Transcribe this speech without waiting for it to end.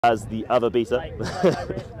as the other beater.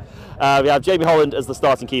 We have Jamie Holland as the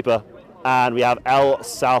starting keeper, and we have El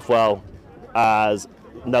Southwell as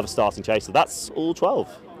another starting chaser. That's all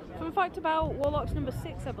 12. Fun fact about Warlocks number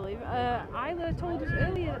 6, I believe. Isla told us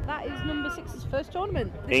earlier that that is number 6's first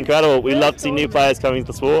tournament. Incredible. We love to see new players coming to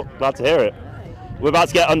the sport. Glad to hear it. We're about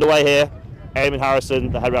to get underway here. Eamon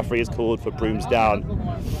Harrison, the head referee, is called for brooms down.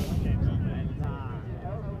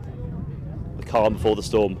 The calm before the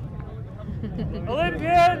storm.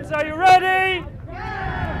 Olympians, are you ready?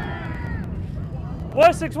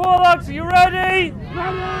 Wessex Warlocks, are you ready?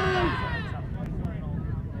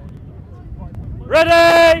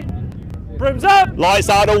 Ready! Brooms up! Lights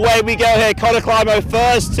out, away we go here. Connor Climo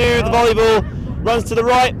first to the volleyball, runs to the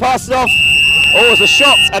right, passes off. Oh, it's a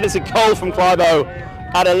shot, and it's a goal from Climo.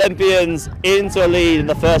 And Olympians into a lead in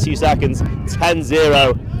the first few seconds,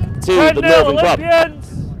 10-0 to the Northern Club.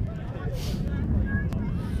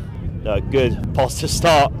 A good positive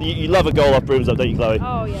start. You love a goal off brooms up, don't you, Chloe?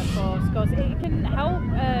 Oh yeah, of course. Because it can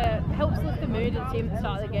helps lift the mood of the team at the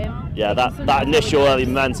start of the game. Yeah, that initial early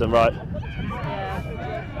momentum, right?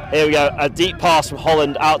 Yeah. Here we go. A deep pass from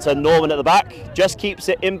Holland out to Norman at the back. Just keeps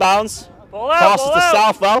it inbounds. Passes to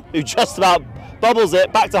Southwell, who just about bubbles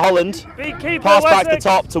it back to Holland. Pass back to the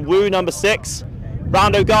top to Wu, number 6.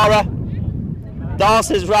 Round O'Gara.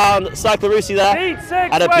 Dances round Cyclorusi there.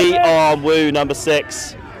 And a beat on Wu, number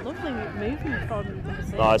 6. Lovely movement from number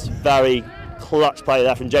 6. Nice, very clutch play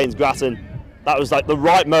there from James Grattan. That was like the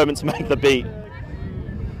right moment to make the beat.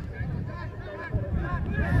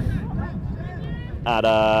 And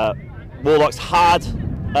Warlocks had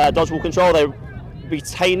dodgeball control. They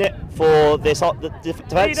retain it for this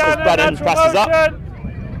defence as Brennan presses up.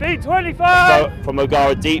 B25 from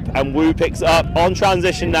O'Gara deep, and Wu picks it up on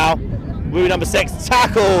transition now. Wu, number 6,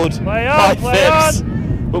 tackled by Phipps,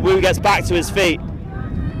 but Wu gets back to his feet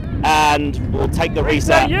and will take the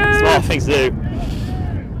reset. Smart thing to do.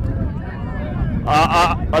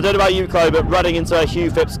 I don't know about you, Chloe, but running into a Hugh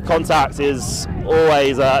Phipps contact is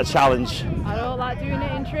always a challenge. I don't like doing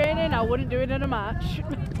it in training. I wouldn't do it in a match.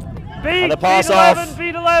 And the pass off,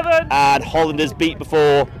 and Holland is beat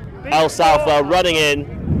before. El Southwell running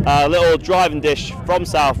in, a little driving dish from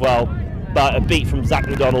Southwell, but a beat from Zach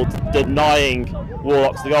McDonald denying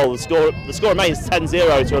Warlocks the goal. The score remains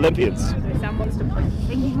 10-0 to Olympians. Sam wants to play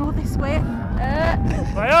thinking all this way.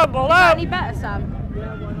 Ball out. Any better, Sam?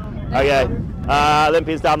 Okay,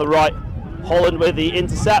 Olympians down the right. Holland with the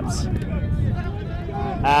intercept.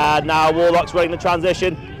 And now Warlocks running the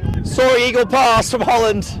transition. Soaring eagle pass from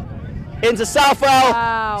Holland into Southwell.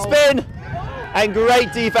 Wow. Spin. And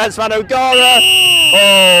great defence from O'Gara.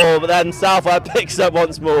 Oh, but then Southwell picks up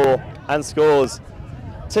once more and scores.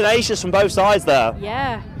 Tenacious from both sides there.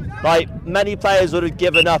 Yeah. Like, many players would have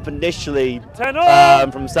given up initially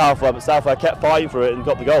from Southwell, but Southwell kept fighting for it and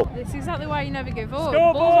got the goal. That's exactly why you never give up.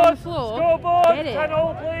 Scoreboard, Balls on the floor, scoreboard, get it.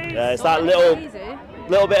 10-all, please. Yeah, it's that little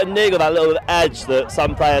bit of niggle, that little bit of edge that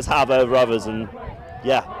some players have over others, and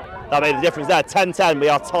yeah, that made the difference there. 10-10, we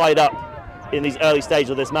are tied up in these early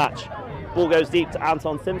stages of this match. Ball goes deep to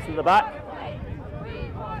Anton Simpson at the back.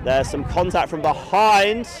 There's some contact from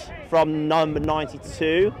behind from number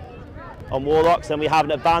 92 on Warlocks, and we have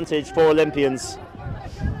an advantage for Olympians.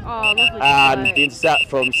 Oh, lovely. And the intercept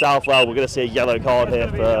from Southwell, we're going to see a yellow card here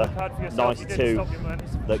for 92.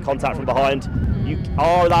 The contact from behind. You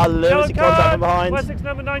are allowed limited contact from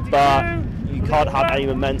behind, but you can't have any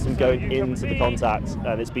momentum going into the contact,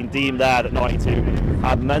 and it's been deemed there that 92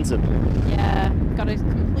 had momentum. Yeah, got to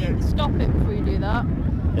completely stop it before you do that.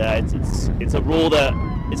 Yeah, it's a rule that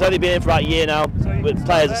it's only been in for about a year now, but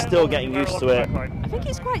players are still getting used to it. I think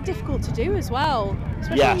it's quite difficult to do as well,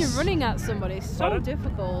 especially when you're running at somebody. It's so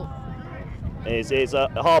difficult. It's a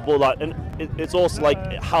hard ball, and it's also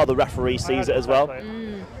like how the referee sees it as well.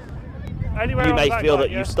 You may feel that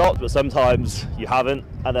you stopped, but sometimes you haven't,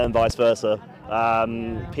 and then vice versa.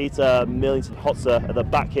 Peter Millington-Hotzer at the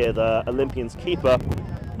back here, the Olympians keeper,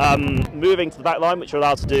 moving to the back line, which you're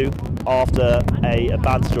allowed to do after a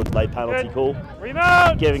advantage or delay penalty call,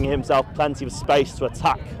 giving himself plenty of space to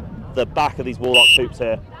attack the back of these Warlocks hoops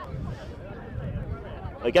here.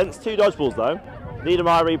 Against 2 dodgeballs though,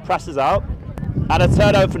 Niedermeyer presses out, and a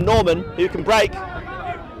turnover for Norman, who can break.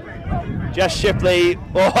 Jess Shipley,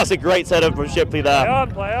 oh, that's a great turnover from Shipley there.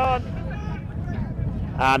 Play on.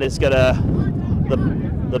 And it's gonna,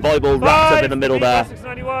 the volleyball wrapped up in the middle there.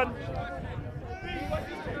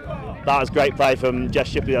 That was great play from Jess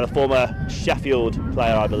Shipley, the former Sheffield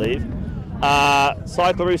player, I believe.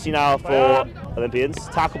 Cyclorusi now for Olympians,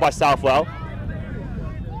 tackled by Southwell.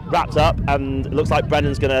 Wrapped up, and it looks like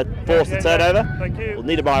Brennan's going to force the turnover. Thank you. Well,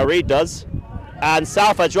 Niedermeyer Reed does. And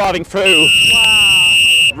Southwell driving through.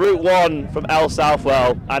 Wow. 1 from El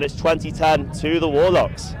Southwell, and it's 2010 to the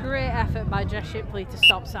Warlocks. Great effort by Jess Shipley to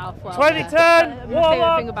stop Southwell. 2010 My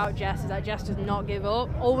favourite thing about Jess is that Jess does not give up.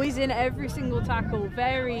 Always in every single tackle.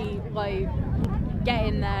 Very, like, get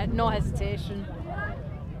in there, no hesitation.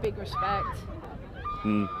 Big respect.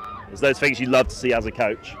 There's those things you love to see as a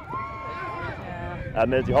coach.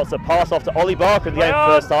 Military Hotzer pass off to Ollie Barker in the game for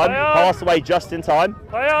the first time. Pass away just in time.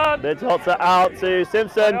 Military Hotzer out to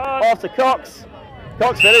Simpson, off to Cox.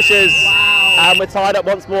 Cox finishes, and we're tied up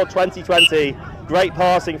once more, 2020. Great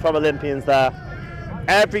passing from Olympians there.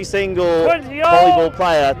 Every single volleyball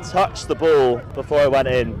player touched the ball before it went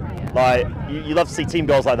in. Like, you love to see team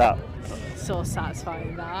goals like that. So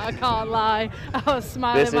satisfying that, I can't lie. I was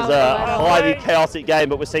smiling. This is a highly chaotic game,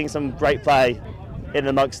 but we're seeing some great play in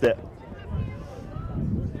amongst it.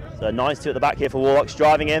 So 9-2 at the back here for Warlocks,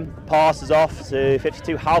 driving in, passes off to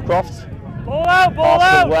 52 Halcroft. Ball out, ball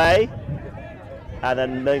passes out. away, and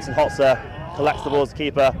then Milton Hotzer collects the ball as the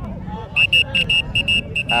keeper.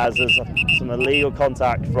 As there's some illegal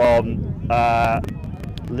contact from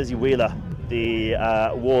Lizzie Wheeler, the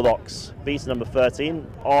Warlocks beater number 13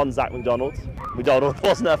 on Zach McDonald. McDonald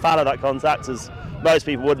wasn't a fan of that contact, as most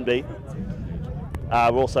people wouldn't be.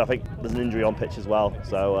 Also, I think there's an injury on pitch as well,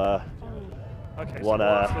 so want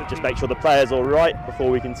to just make sure the player's all right before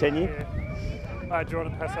we continue. Do you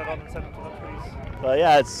want to pass that on and send it to them, please? But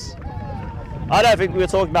yeah, I don't think we were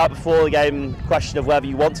talking about before the game question of whether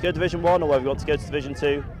you want to go to Division 1 or whether you want to go to Division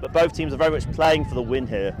 2, but both teams are very much playing for the win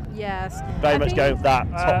here. Yes. Very much going for that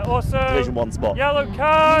top also, Division 1 spot. Yellow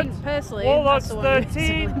card. Personally, Warlocks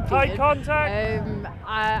 13, high contact.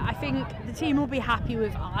 I think the team will be happy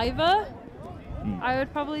with either. I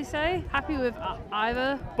would probably say happy with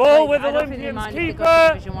either. Ball like, with Olympians keeper.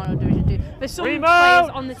 To Division 1 or Division 2. There's some players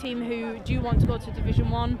on the team who do want to go to Division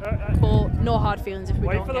 1, but no hard feelings if we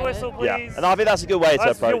don't Wait for the whistle, please. Yeah, and I think that's a good way to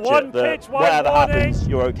approach it. That whatever happens,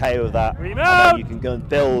 you're okay with that, and then you can go and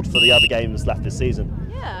build for the other games left this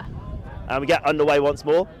season. Yeah. And we get underway once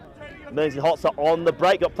more. Millington Hotzer on the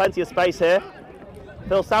break, got plenty of space here.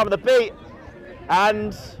 Phil Sam with the beat.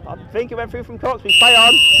 And I think it went through from Cox. We play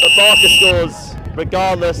on, but Barker scores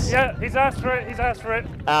regardless. Yeah, he's asked for it, he's asked for it.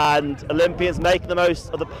 And Olympians making the most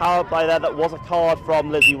of the power play there. That was a card from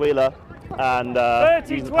Lizzie Wheeler. And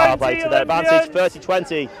using the power play to their advantage,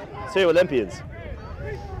 30-20 to Olympians.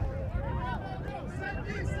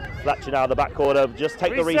 Fletcher now in the back corner, just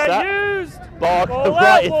take the reset. Barker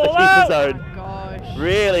right into the keeper zone. Oh gosh.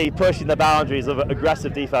 Really pushing the boundaries of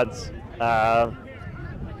aggressive defence.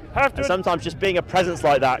 And sometimes just being a presence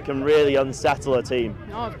like that can really unsettle a team.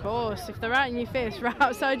 Oh, of course. If they're right in your face, right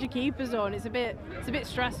outside your keeper zone, it's a bit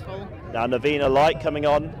stressful. Now Navina Light coming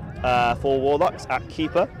on for Warlocks at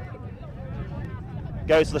keeper.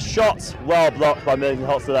 Goes to the shot, well blocked by Milton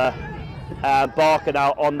Hotzer there. Barker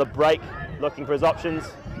now on the break, looking for his options.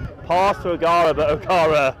 Pass to O'Gara, but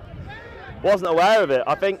O'Gara wasn't aware of it.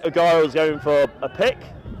 I think O'Gara was going for a pick.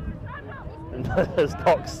 And as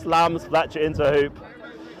Cox slams Fletcher into a hoop.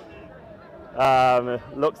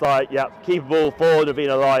 Looks like, yeah, keeper ball for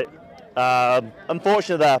Navina Light.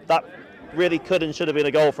 Unfortunately that really could and should have been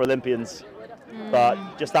a goal for Olympians.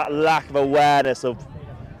 But just that lack of awareness of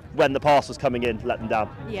when the pass was coming in let them down.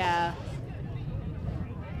 Yeah.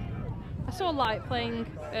 I saw Light playing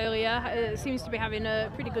earlier. It seems to be having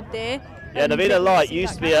a pretty good day. Yeah, Navina Light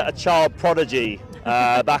used to be a child prodigy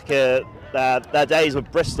back at their days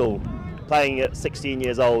with Bristol, playing at 16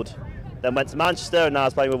 years old. Then went to Manchester and now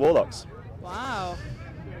is playing with Warlocks. Wow.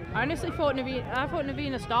 I honestly thought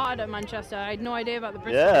Navina started at Manchester. I had no idea about the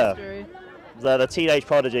Bristol history. The teenage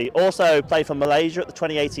prodigy. Also played for Malaysia at the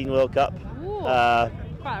 2018 World Cup.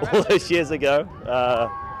 All those years ago.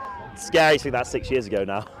 Scary to think that's 6 years ago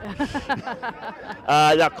now.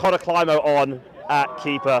 Now Connor Climo on at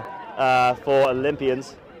keeper for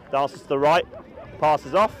Olympians. Dances to the right,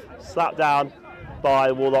 passes off, slapped down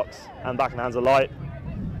by Warlocks and back in the hands of Light.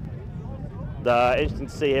 Interesting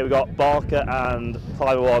to see here, we've got Barker and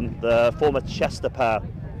Climo on, the former Chester pair.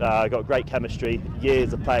 Got great chemistry,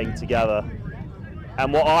 years of playing together.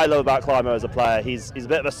 And what I love about Climo as a player, he's a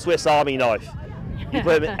bit of a Swiss Army knife. You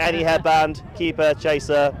put him in any headband, keeper,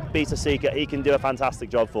 chaser, beater, seeker, he can do a fantastic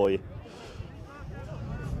job for you.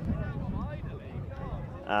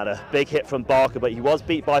 And a big hit from Barker, but he was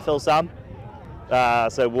beat by Phil Sam.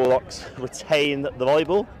 So Warlocks retain the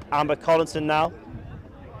volleyball. Amber Collinson now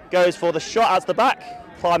goes for the shot out to the back.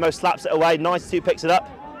 Climo slaps it away, 92 picks it up.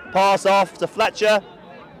 Pass off to Fletcher,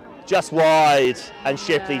 just wide, and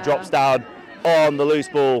Shipley drops down on the loose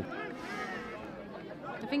ball.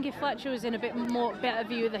 I think if Fletcher was in a better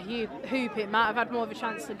view of the hoop, it might have had more of a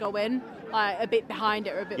chance to go in, like a bit behind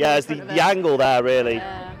it or a bit. Yeah, it's the angle there really.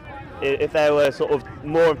 if they were sort of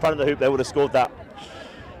more in front of the hoop, they would have scored that.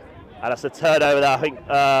 And that's a turnover there, I think,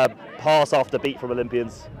 pass after beat from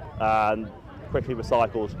Olympians, and quickly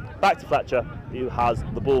recycled. Back to Fletcher, who has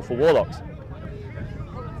the ball for Warlocks.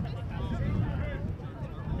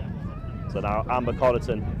 So now Amber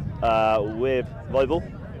Connaughton with volleyball.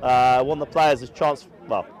 One of the players has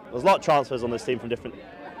well, there's a lot of transfers on this team from different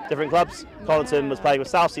clubs. Connaughton was playing with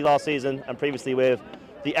Southsea last season and previously with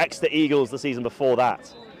the Exeter Eagles the season before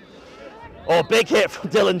that. Oh, big hit from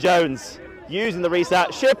Dylan Jones. Using the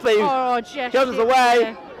reset, Shipley comes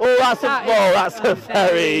away. Oh, that's a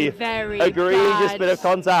very, very egregious bit of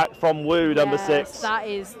contact from Wu, number 6. That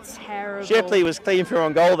is terrible. Shipley was clean through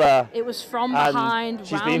on goal there. It was from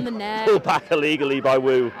behind, round the net. Pulled back illegally by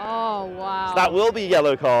Wu. Oh, wow. So that will be a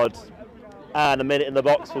yellow card and a minute in the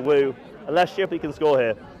box for Wu, unless Shipley can score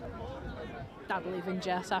here. I believe in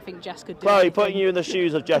Jess. I think Jess could do Chloe, anything. putting you in the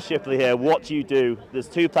shoes of Jess Shipley here, what do you do? There's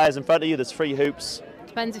 2 players in front of you, there's 3 hoops.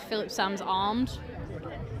 Depends if Philip Sam's armed.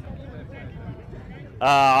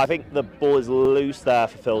 I think the ball is loose there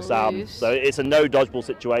for Phil Sam, so it's a no dodgeball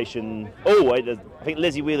situation. Oh, wait, I think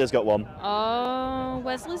Lizzie Wheeler's got one. Oh,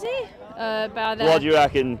 where's Lizzie? By there. What do you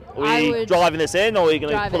reckon? Are we driving this in, or are we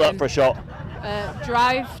going to pull up for a shot?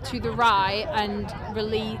 Drive to the right and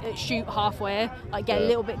shoot halfway, like get a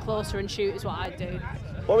little bit closer and shoot is what I'd do.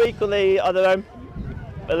 Or equally, I don't know,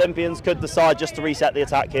 Olympians could decide just to reset the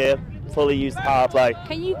attack here, fully use the power play.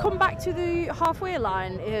 Can you come back to the halfway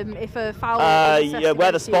line if a foul is yeah,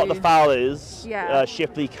 where the spot the foul is, yeah.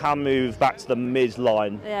 Shipley can move back to the mid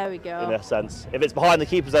line. There we go. In a sense. If it's behind the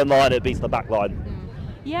keeper's own line, it beats the back line.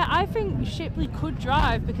 Yeah, I think Shipley could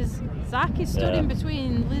drive because Zach is stood in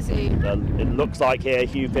between Lizzie. It looks like here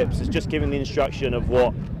Hugh Phipps is just giving the instruction of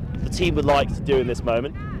what the team would like to do in this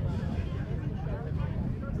moment.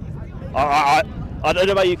 I don't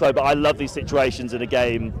know about you, Chloe, but I love these situations in a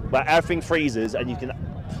game where everything freezes and you can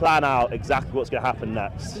plan out exactly what's going to happen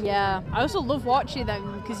next. Yeah, I also love watching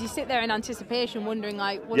them because you sit there in anticipation wondering,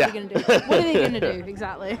 like, what are they going to do? What are they going to do,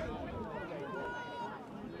 exactly?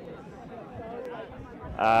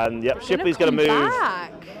 And yep, Shipley's going to move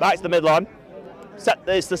back to the midline.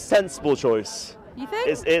 It's the sensible choice. You think?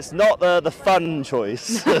 It's not the fun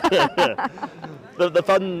choice. the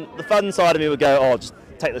fun side of me would go, oh, just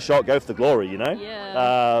take the shot, go for the glory, you know.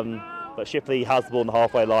 Yeah. But Shipley has the ball on the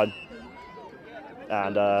halfway line,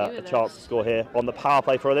 and a chance to score here on the power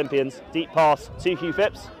play for Olympians. Deep pass to Hugh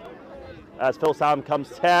Phipps as Phil Sam comes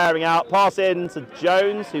tearing out. Pass in to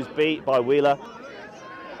Jones, who's beat by Wheeler.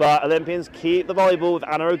 But Olympians keep the volleyball with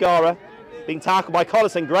Anna O'Gara being tackled by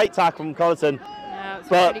Connaughton. Great tackle from Connaughton. Yeah,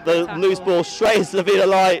 but the loose ball straight into the Vita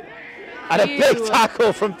light. And a big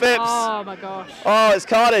tackle from Phipps. Oh my gosh. Oh, it's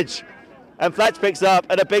carnage. And Fletch picks up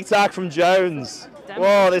and a big tackle from Jones.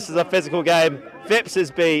 Whoa, this is a physical game. Phipps is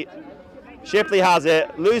beat. Shipley has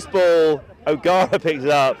it. Loose ball. O'Gara picks it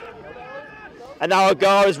up. And now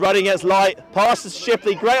O'Gara is running against light. Passes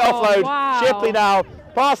Shipley. Great offload. Wow. Shipley now.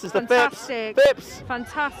 Passes to Phipps. Phipps.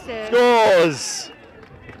 Fantastic. Scores.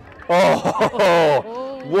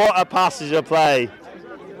 Oh, what a passage of play.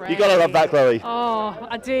 You got to love that, Chloe. Oh,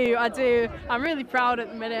 I do. I'm really proud at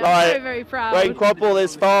the minute. I'm very, very proud. When quad ball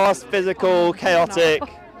is fast, physical, chaotic,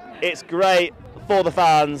 it's great for the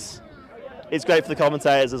fans. It's great for the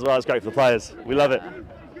commentators as well. It's great for the players. We love it.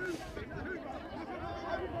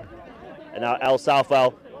 And now El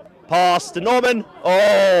Southwell. Pass to Norman.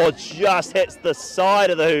 Oh, just hits the side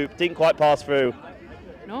of the hoop. Didn't quite pass through.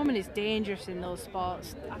 Norman is dangerous in those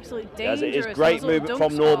spots. Absolutely dangerous. Yes, it is great movement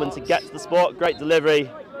from Norman to get to the spot. Great delivery.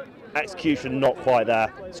 Execution not quite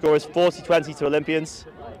there. Score is 40-20 to Olympians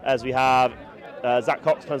as we have Zach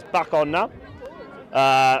Cox comes back on now.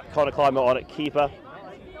 Connor Clymer on at keeper.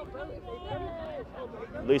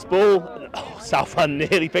 Loose ball. Oh, Southwell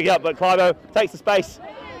nearly pick it up, but Clymo takes the space.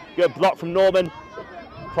 Good block from Norman.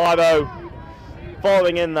 Clymo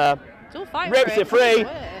following in there. Rips it free.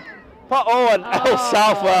 And El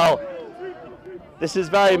Southwell. This is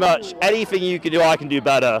very much anything you can do, I can do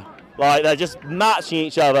better. Like, they're just matching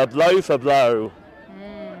each other blow for blow.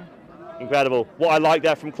 Incredible. What I like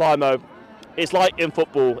there from Clymo, it's like in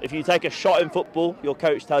football. If you take a shot in football, your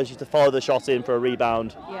coach tells you to follow the shot in for a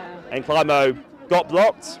rebound. Yeah. And Clymo got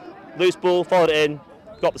blocked, loose ball, followed it in,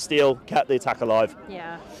 got the steal, kept the attack alive.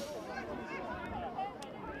 Yeah.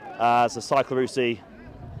 So Cyclorusi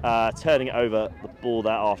turning it over the ball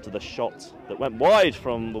there after the shot that went wide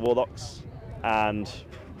from the Warlocks. And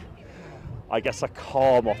I guess a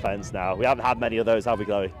calm offense now. We haven't had many of those, have we,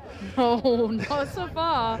 Chloe? No, not so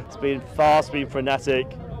far. It's been fast, been frenetic.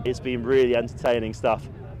 It's been really entertaining stuff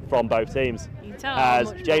from both teams. You can tell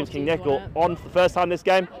as James King-Nickel, on for the first time this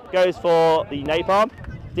game, goes for the napalm.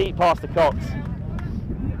 deep past the Cox.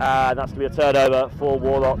 And that's going to be a turnover for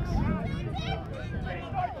Warlocks.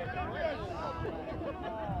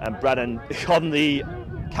 And Brennan on the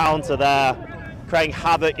counter there, creating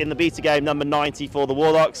havoc in the beta game, number 90 for the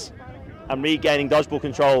Warlocks, and regaining dodgeball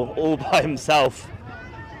control all by himself.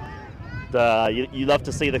 You love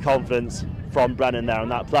to see the confidence from Brennan there on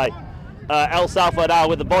that play. El Southwell now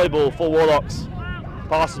with the volleyball for Warlocks.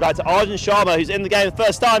 Passes back to Arjun Sharma, who's in the game the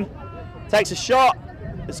first time. Takes a shot.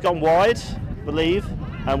 It's gone wide, I believe.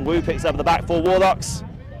 And Wu picks up the back for Warlocks.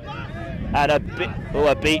 And a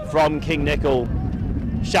beat from King Nickel,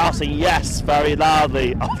 shouting yes very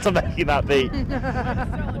loudly after making that beat.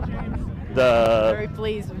 Very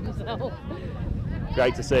pleased with himself.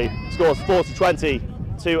 Great to see. Scores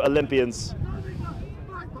 4-20 to Olympians.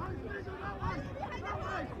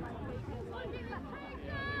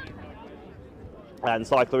 And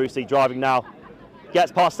Cyclorusi driving now.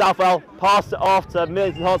 Gets past Southwell, passed it off to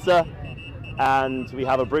Millington Hodser, and we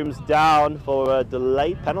have a brooms down for a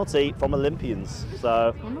delayed penalty from Olympians.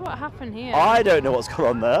 So I wonder what happened here. I don't know what's gone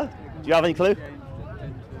on there. Do you have any clue?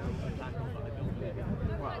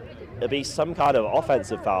 It'll be some kind of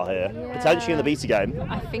offensive foul here, potentially in the beta game.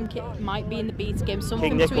 I think it might be in the beta game.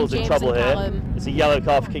 King Nickel's in trouble here. It's a yellow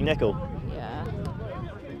card for King Nickel. Yeah.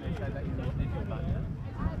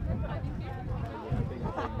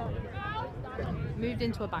 Moved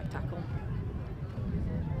into a back tackle.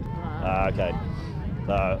 Okay.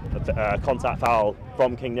 Contact foul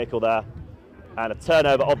from King Nickel there. And a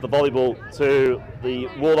turnover of the volleyball to the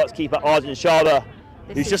Warlocks keeper, Arjun Sharma,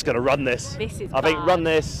 who's just going to run this. I think run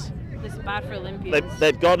this. This is bad for Olympians.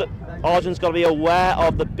 Arjun's got to be aware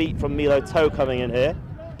of the beat from Milo Toe coming in here,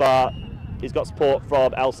 but he's got support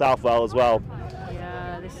from El Southwell as well.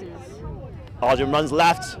 Yeah, this is... Arjun runs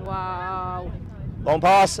left. Wow. Long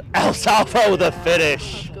pass, El Southwell with a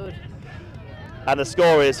finish. That's good. And the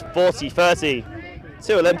score is 40-30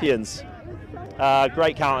 to Olympians.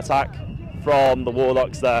 Great counter-attack from the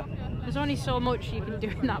Warlocks there. There's only so much you can do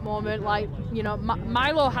in that moment. Like, you know,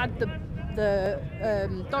 Milo had the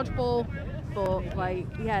dodgeball, but like,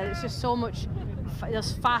 yeah, it's just so much.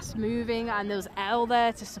 There's fast moving, and there's El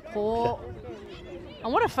there to support.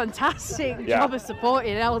 And what a fantastic job of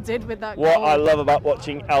supporting El did with that What goal. I love about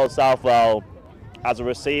watching El Southwell as a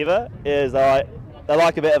receiver is they're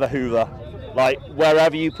like a bit of a Hoover. Like,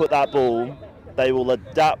 wherever you put that ball, they will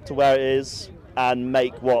adapt to where it is and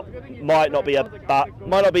make what might not be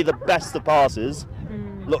the best of passes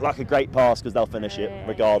look like a great pass, because they'll finish it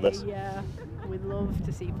regardless. Yeah, we'd love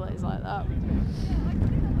to see plays like that.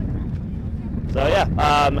 So yeah,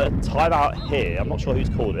 timeout here. I'm not sure who's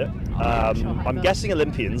called it. I'm guessing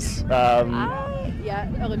Olympians. Yeah,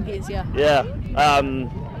 Olympians. Yeah. Yeah.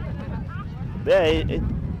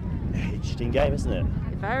 Interesting game, isn't it?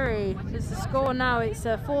 Very. It's the score now. It's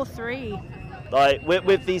 4-3. Like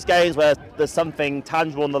with these games where there's something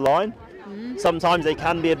tangible on the line, sometimes they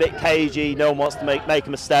can be a bit cagey. No one wants to make a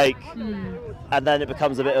mistake, and then it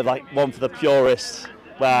becomes a bit of like one for the purists,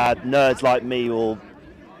 where nerds like me will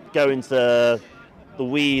go into the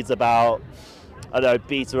weeds about, I don't know,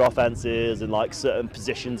 beta offenses and like certain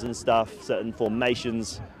positions and stuff, certain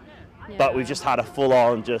formations. Yeah. But we've just had a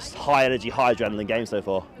full-on, just high-energy, high-adrenaline game so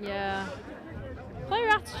far. Yeah. Player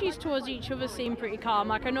attitudes towards each other seem pretty calm.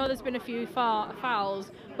 Like, I know there's been a few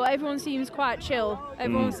fouls, but everyone seems quite chill.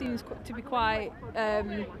 Everyone seems to be quite,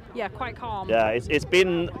 quite calm. Yeah, it's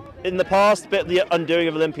been, in the past, a bit of the undoing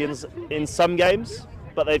of Olympians in some games,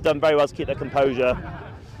 but they've done very well to keep their composure.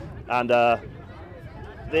 And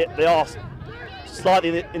they are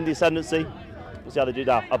slightly in the ascendancy. We'll see how they do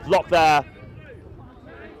now. A block there.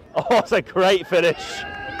 Oh, it's a great finish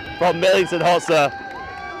from Millington Hodser.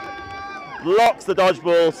 Blocks the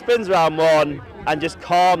dodgeball, spins around one, and just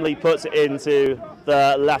calmly puts it into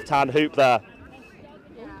the left-hand hoop there.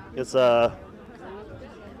 It's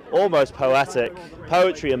almost poetic.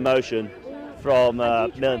 Poetry in motion from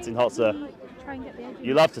Millington Hodser.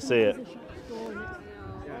 You love to see it.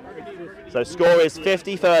 So score is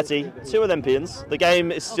 50-30 to Olympians. The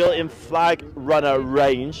game is still in flag runner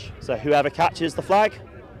range. So whoever catches the flag,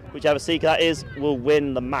 whichever seeker that is, will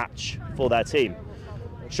win the match for their team.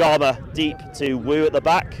 Sharma deep to Wu at the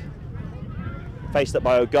back. Faced up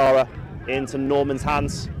by O'Gara into Norman's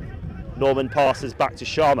hands. Norman passes back to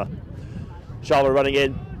Sharma. Sharma running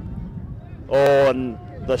in. Oh, and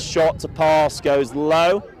the shot to pass goes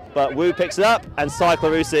low, but Wu picks it up, and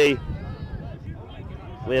Cyclorusi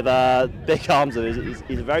with big arms.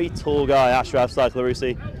 He's a very tall guy, Ashraf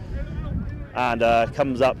Cyclorusi, and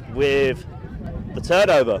comes up with the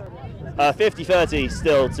turnover. 50-30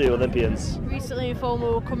 still to Olympians. Recently informed we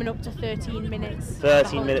were coming up to 13 minutes.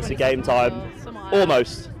 13 minutes of game time. Something like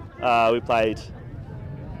Almost. We played.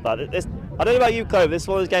 But I don't know about you, Chloe, this is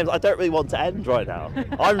one of those games I don't really want to end right now.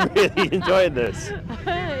 I'm really enjoying this.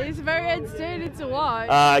 It's very entertaining to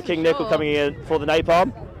watch. King Nickel coming in for the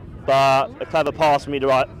napalm, but a clever pass from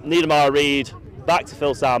Niedermeyer Reed back to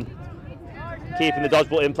Phil Sam, keeping the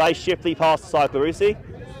dodgeball in place. Shipley past to Cyclorusi.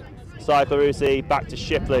 Cyclorusi back to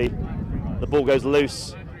Shipley. The ball goes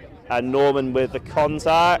loose, and Norman with the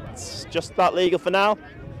contact. Just about legal for now.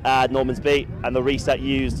 Norman's beat, and the reset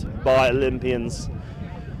used by Olympians.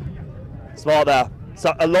 Smart there.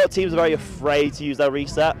 So a lot of teams are very afraid to use their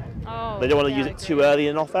reset. They don't want to use it too early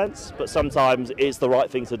in offense, but sometimes it's the right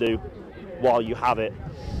thing to do while you have it.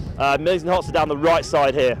 Millions and Hots are down the right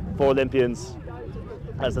side here for Olympians,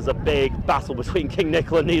 as there's a big battle between King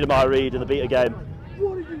Nickel and Niedermeyer Reed in the beater game.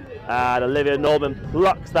 And Olivia Norman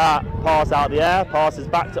plucks that pass out of the air, passes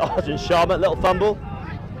back to Arjun Sharma, little fumble.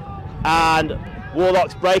 And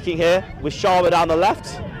Warlocks breaking here with Sharma down the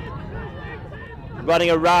left.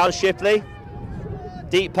 Running around Shipley.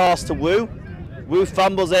 Deep pass to Wu. Wu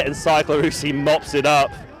fumbles it and Cyclorusi mops it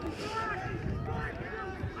up.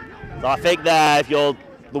 So I think there, if you're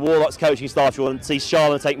the Warlocks coaching staff, you want to see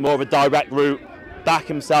Sharma take more of a direct route, back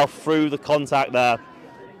himself through the contact there.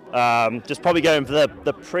 Just probably going for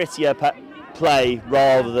the prettier play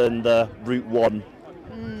rather than the Route 1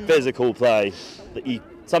 physical play that you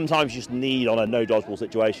sometimes just need on a no dodgeball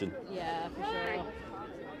situation. Yeah, for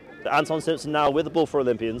sure. Anton Simpson now with the ball for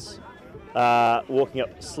Olympians, walking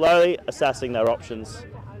up slowly, assessing their options.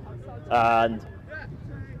 And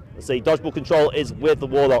let's see, dodgeball control is with the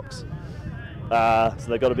Warlocks. So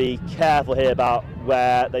they've got to be careful here about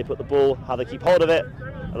where they put the ball, how they keep hold of it,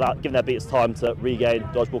 giving their beaters time to regain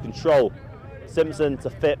dodgeball control. Simpson to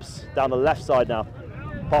Phipps down the left side now.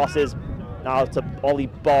 Passes now to Ollie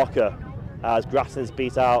Barker as Grafton's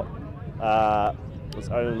beat out. There's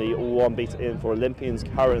only one beat in for Olympians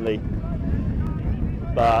currently.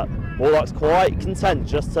 But Warlock's quite content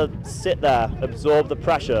just to sit there, absorb the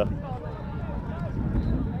pressure.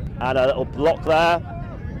 And a little block there.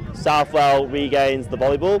 Southwell regains the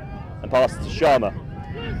volleyball and passes to Sharma.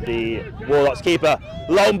 The Warlocks keeper,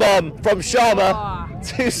 long bomb from Sharma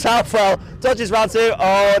to Southwell, dodges round two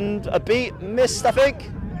on a beat, missed I think.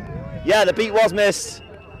 Yeah, the beat was missed.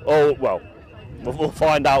 Oh, well, we'll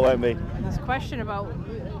find out, won't we? There's a question about,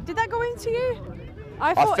 did that go into you?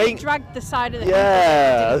 I thought it dragged the side of the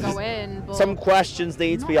yeah, it didn't go in. But some questions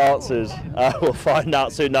need to be answered. We'll find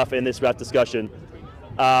out soon enough in this ref discussion.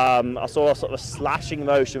 I saw a sort of a slashing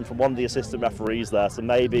motion from one of the assistant referees there, so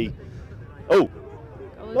maybe. Oh,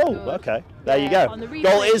 okay. There you go.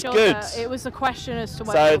 Goal is good. It was a question as to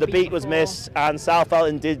whether. So the beat was missed, and Southwell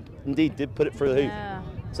indeed did put it through the hoop. Yeah.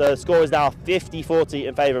 So the score is now 50-40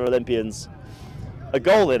 in favour of Olympians. A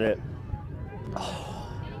goal in it. Oh,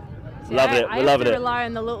 see, loving it. We're loving it. I rely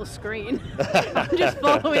on the little screen. I'm just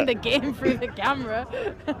following the game through the camera.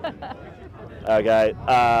 Okay.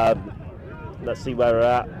 Let's see where we're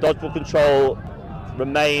at. Dodgeball control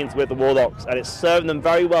remains with the Warlocks, and it's serving them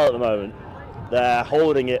very well at the moment. They're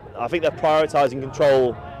holding it. I think they're prioritising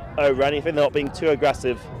control over anything. They're not being too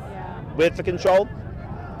aggressive with the control.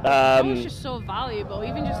 It's just so valuable.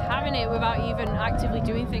 Even just having it without even actively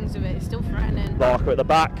doing things with it is still threatening. Barker at the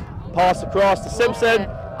back. Pass across to Simpson,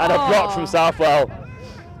 and a block from Southwell.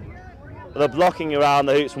 The blocking around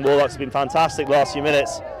the hoops from Warlocks has been fantastic the last few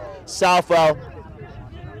minutes. Southwell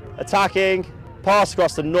attacking, pass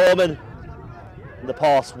across to Norman. The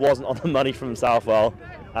pass wasn't on the money from Southwell,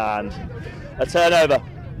 and a turnover.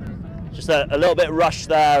 Just a little bit rushed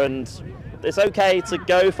there, and it's okay to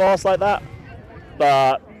go fast like that,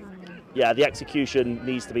 but yeah, the execution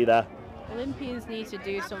needs to be there. Olympians need to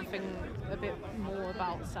do something a bit more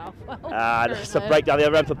about Southwell. And it's a breakdown the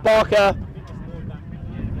other end for Barker.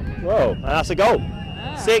 Whoa, and that's a goal.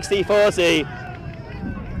 60-40.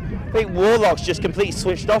 I think Warlocks just completely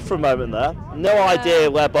switched off for a moment there. No idea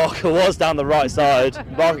where Barker was down the right side.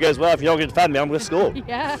 Barker goes, well, if you're not going to defend me, I'm going to score.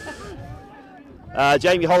 Yeah.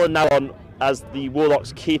 Jamie Holland now on as the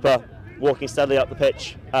Warlocks keeper, walking steadily up the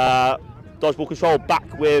pitch. Dodgeball control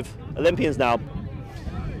back with Olympians now.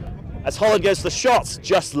 As Holland goes for the shots,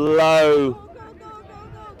 just low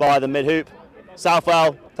by the mid-hoop.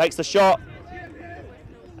 Southwell takes the shot.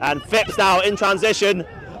 And Phipps now in transition.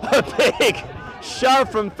 A big shove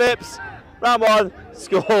from Phipps. Round one,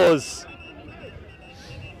 scores.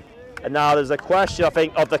 And now there's a question, I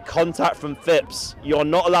think, of the contact from Phipps. You're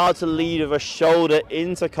not allowed to lead with a shoulder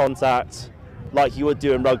into contact like you would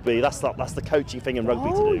do in rugby. That's the coaching thing in rugby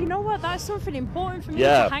to do. You know what? That's something important for me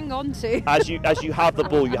to hang on to. As you have the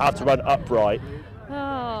ball, you have to run upright.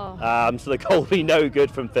 So the goal will be no good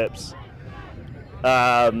from Phipps.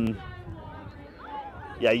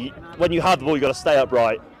 yeah, when you have the ball, you've got to stay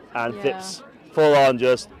upright, and Phipps full on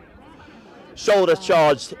just shoulder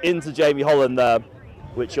charged into Jamie Holland there,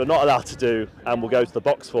 which you're not allowed to do, and will go to the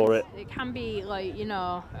box for it. It can be like, you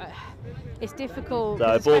know, it's difficult.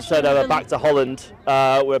 So ball straight over back to Holland.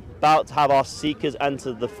 We're about to have our seekers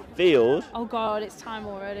enter the field. Oh God, it's time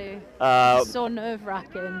already. It's so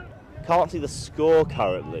nerve-wracking. Can't see the score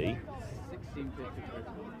currently.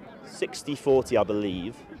 60-40, I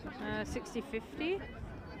believe. 60-50.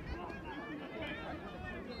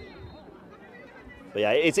 But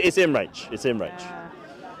yeah, it's in range. It's in range.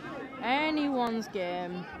 Anyone's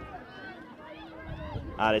game.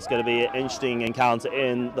 And it's going to be an interesting encounter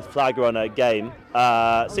in the flag runner game.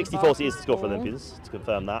 60-40 is the score for Olympians, to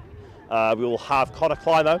confirm that. We will have Connor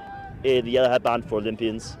Climo in the yellow headband for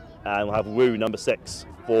Olympians, and we'll have Wu, number 6,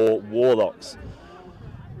 for Warlocks.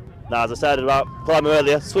 Now, as I said about Climo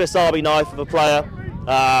earlier, Swiss Army knife of a player,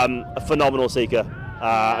 a phenomenal seeker,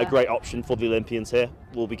 a great option for the Olympians here.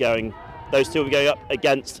 Those two will be going up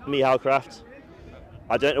against Michal Kraft.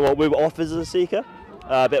 I don't know what Wu offers as a seeker,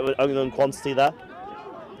 a bit of an unknown quantity there.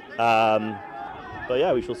 But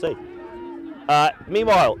yeah, we shall see.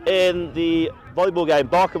 Meanwhile, in the volleyball game,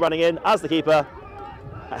 Barker running in as the keeper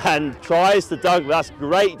and tries to dunk, but that's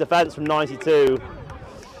great defence from 92.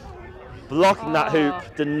 Blocking that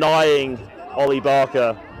hoop, denying Ollie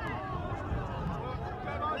Barker.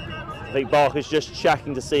 I think Barker's just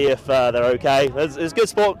checking to see if they're okay. It's good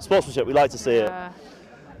sportsmanship, we like to see it.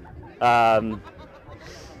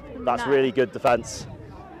 That's really good defence.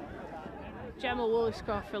 Gemma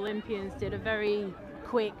Woolscroft Olympians did a very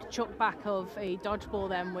quick chuck back of a dodgeball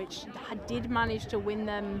then, which did manage to win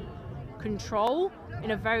them control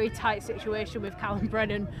in a very tight situation with Callum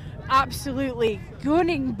Brennan absolutely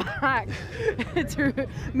gunning back to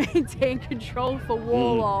maintain control for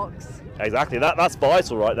Warlocks. Exactly, that's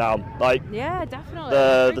vital right now. Like, yeah,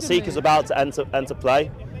 definitely. The Seekers about to enter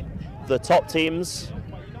play. The top teams,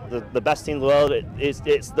 the best team in the world,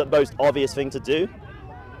 it's the most obvious thing to do,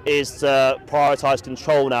 is to prioritise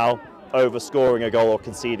control now over scoring a goal or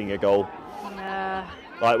conceding a goal.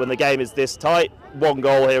 Like, when the game is this tight, one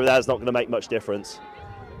goal here and there is not going to make much difference.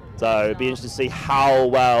 So it'd be interesting to see how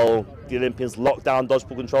well the Olympians lock down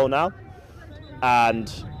dodgeball control now,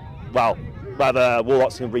 and, well, whether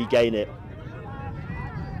Warlocks can regain it.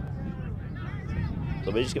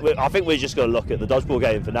 So I think we're just going to look at the dodgeball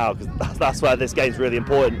game for now, because that's where this game's really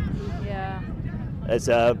important. Yeah. It's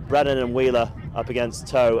Brennan and Wheeler up against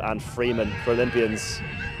Toe and Freeman for Olympians.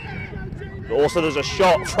 But also there's a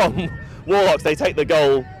shot from Warlocks, they take the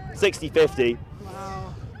goal, 60-50.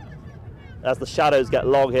 Wow. As the shadows get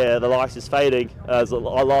long here, the light is fading as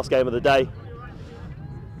our last game of the day.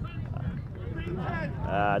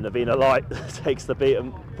 Navina Light takes the beat,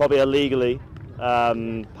 probably illegally.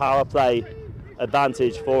 Power play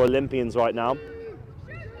advantage for Olympians right now.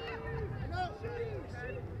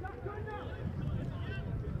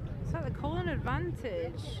 Is that the Cullen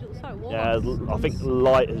advantage? Looks like Warlocks. Yeah, I think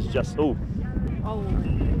Light has just... Oh.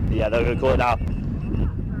 Yeah, they're going to call it now.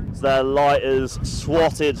 So their Light has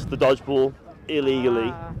swatted the dodgeball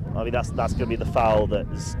illegally. I mean, that's going to be the foul that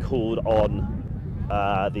is called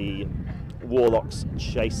on the Warlocks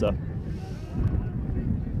chaser.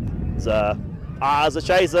 So, as a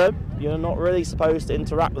chaser, you're not really supposed to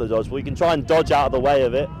interact with the dodgeball. You can try and dodge out of the way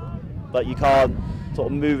of it, but you can't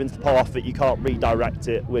sort of move into the path of it. You can't redirect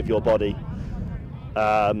it with your body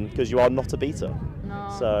because you are not a beater. No.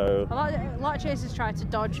 So a lot of chasers try to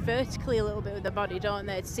dodge vertically a little bit with their body, don't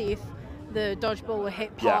they, to see if the dodgeball will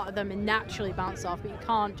hit part of them and naturally bounce off, but you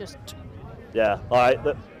can't just... Yeah, like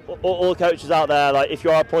all the coaches out there, like if you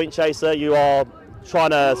are a point chaser, you are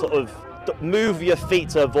trying to sort of move your feet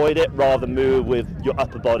to avoid it rather than move with your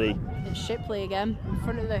upper body. It's Shipley again, in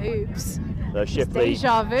front of the hoops. So Shipley,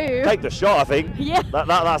 deja vu. Take the shot, I think. Yeah.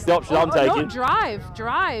 That's the option I'm taking. No,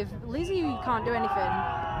 drive. Lizzie, you can't do anything.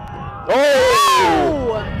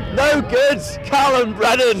 Oh! No good, Callum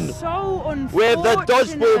Brennan. So unfortunate. With the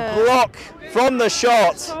dodgeball block from the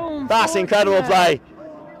shot. So that's incredible play.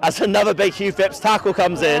 As another big Hugh Phipps tackle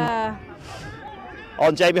comes in.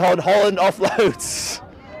 On Jamie Holland offloads.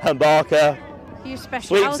 And Barker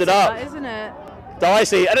sweeps it up. That, isn't it?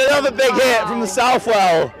 Dicey, and another big hit from the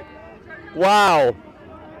Southwell. Wow.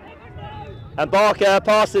 And Barker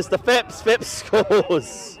passes to Phipps. Phipps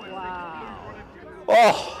scores. Wow.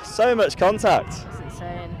 Oh, so much contact. That's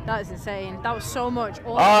insane. That is insane. That was so much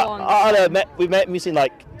all at once. I don't know, we've seen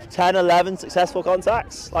like 10, 11 successful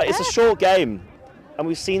contacts. Like, it's a short game, and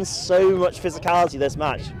we've seen so much physicality this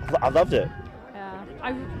match. I loved it.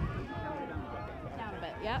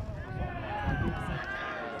 Yeah.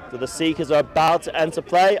 So the Seekers are about to enter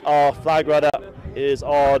play. Our flag runner is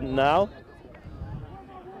on now.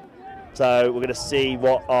 So we're going to see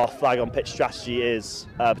what our flag on pitch strategy is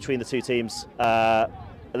between the two teams.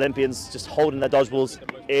 Olympians just holding their dodgeballs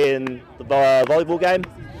in the volleyball game.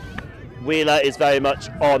 Wheeler is very much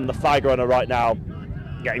on the flag runner right now,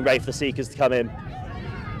 getting ready for the Seekers to come in.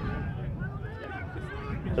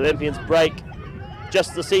 Olympians break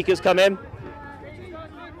just as the Seekers come in.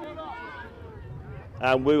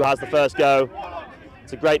 And Wu has the first go.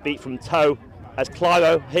 It's a great beat from Toe as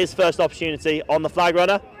Climo, his first opportunity on the flag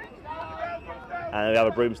runner. And we have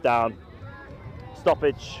a brooms down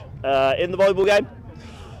stoppage in the volleyball game.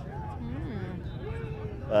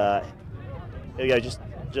 Here we go,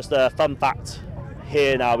 just a fun fact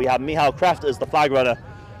here now. We have Michal Kraft as the flag runner,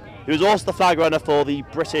 who was also the flag runner for the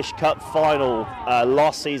British Cup final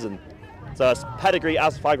last season. So it's pedigree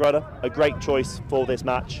as a flag runner, a great choice for this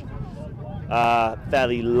match.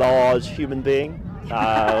 Fairly large human being,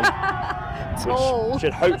 which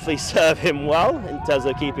should hopefully serve him well in terms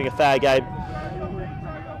of keeping a fair game.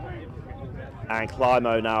 And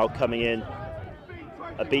Climo now coming in.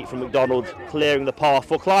 A beat from McDonald, clearing the path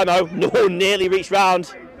for Climo. No, nearly reached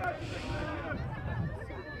round.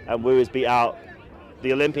 And Wu is beat out.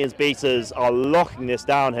 The Olympians beaters are locking this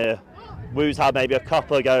down here. Wu's had maybe a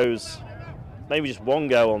couple of goes, maybe just one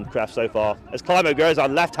go on Kraft so far. As Climo goes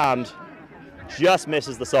on left hand, just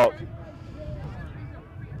misses the sock.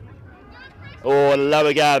 Oh, low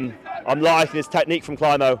again. I'm liking this technique from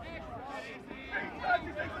Climo.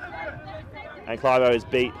 And Climo is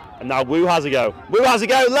beat. And now Wu has a go. Wu has a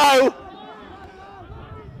go, low!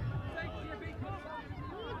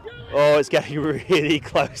 Oh, it's getting really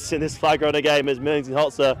close in this flag runner game as Millington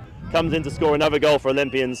Hotzer comes in to score another goal for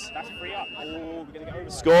Olympians.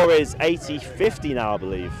 Score is 80-50 now, I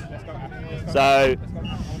believe. So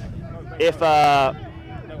if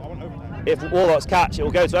Warlocks catch, it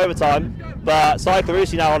will go to overtime. But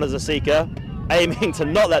Cyclorusi now on as a seeker, aiming to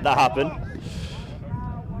not let that happen.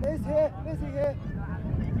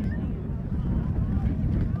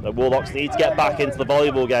 The Warlocks need to get back into the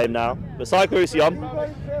volleyball game now. But Cyclorusi on.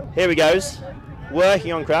 Here he goes.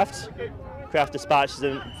 Working on Kraft. Kraft dispatches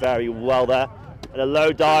him very well there. And a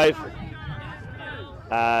low dive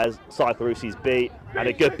as Cyclorusi's beat. And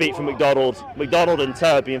a good beat from McDonald. McDonald and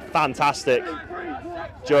Toe being fantastic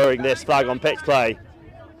during this flag on pitch play.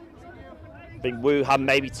 I think Wu had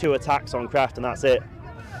maybe 2 attacks on Kraft and that's it.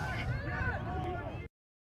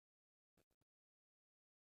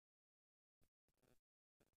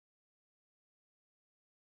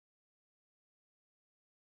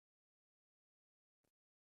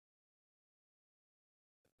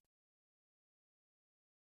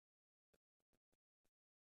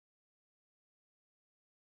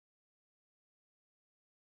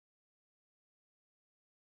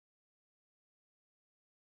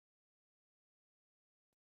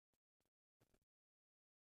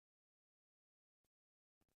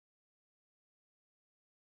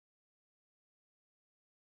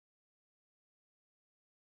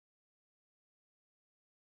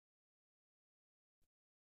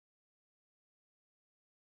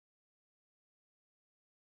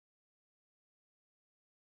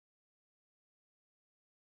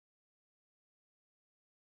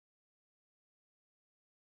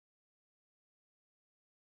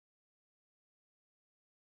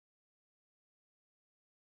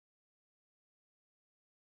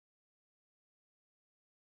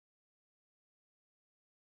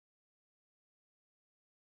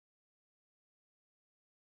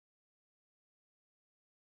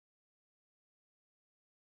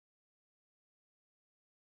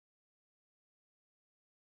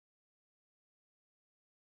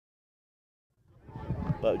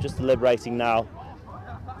 But just deliberating now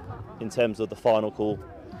in terms of the final call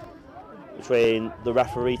between the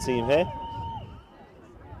referee team here.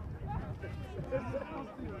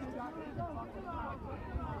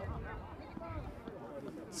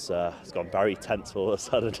 It's gone very tense all of a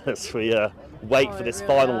sudden as we wait for this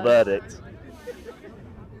final verdict.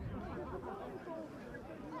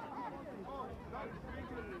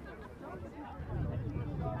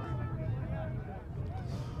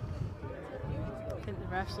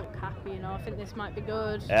 Refs look happy, you know. I think this might be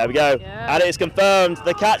good. There we go. Yeah. And it is confirmed.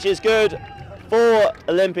 The catch is good for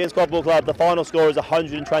Olympians Quad Ball Club. The final score is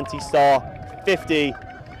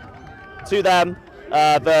 120-50 to them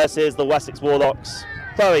versus the Wessex Warlocks.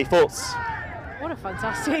 Chloe, thoughts? What a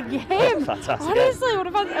fantastic game. Fantastic. Honestly, what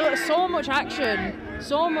a fantastic, so much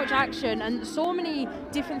action and so many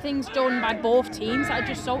different things done by both teams that are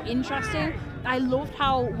just so interesting. I loved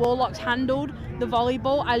how Warlocks handled the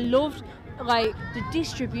volleyball. I loved like the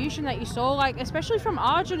distribution that you saw, like especially from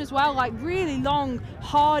Arjun as well, like really long,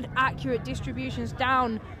 hard, accurate distributions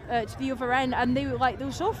down to the other end, and they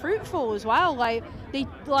were so fruitful as well. Like they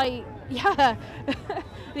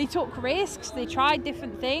they took risks, they tried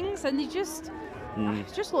different things, and they just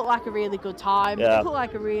looked like a really good time. Yeah. It looked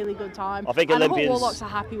like a really good time. I think and Olympians, I hope Warlocks are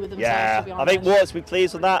happy with themselves, to be honest. I think Warlocks will be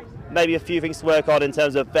pleased with that. Maybe a few things to work on in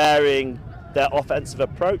terms of varying their offensive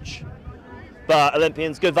approach. But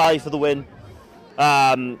Olympians, good value for the win.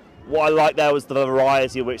 What I liked there was the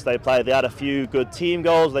variety in which they played. They had a few good team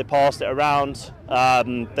goals, they passed it around. They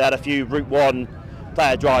had a few Route 1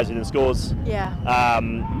 player drives in and scores. Yeah.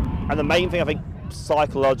 And the main thing, I think,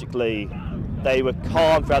 psychologically, they were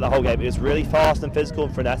calm throughout the whole game. It was really fast and physical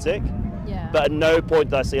and frenetic. Yeah. But at no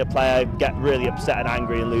point did I see a player get really upset and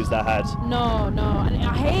angry and lose their head. No, and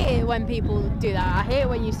I hate it when people do that. I hate it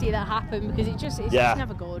when you see that happen, because it's just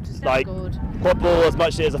never good. It's never good. Quad ball, as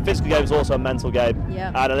much as it is a physical game, is also a mental game.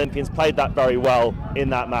 Yeah. And Olympians played that very well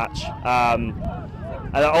in that match. And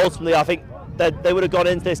ultimately, I think that they would have gone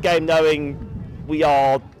into this game knowing we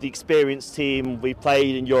are the experienced team. We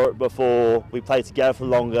played in Europe before. We played together for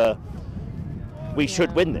longer. We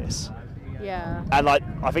should win this. Yeah. And I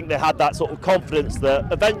think they had that sort of confidence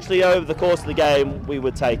that eventually over the course of the game we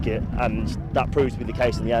would take it, and that proved to be the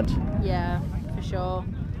case in the end. Yeah, for sure.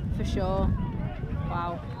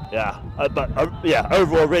 Wow. Yeah,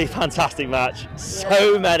 overall really fantastic match.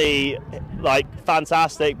 So many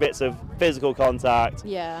fantastic bits of physical contact.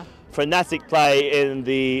 Yeah. Frenetic play in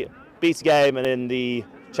the beta game and in the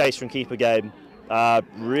chaser and keeper game.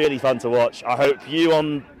 Really fun to watch. I hope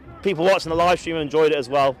people watching the live stream enjoyed it as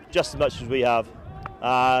well, just as much as we have.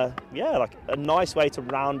 A nice way to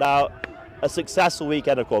round out a successful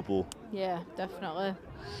weekend of quad ball. Yeah, definitely.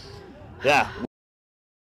 Yeah.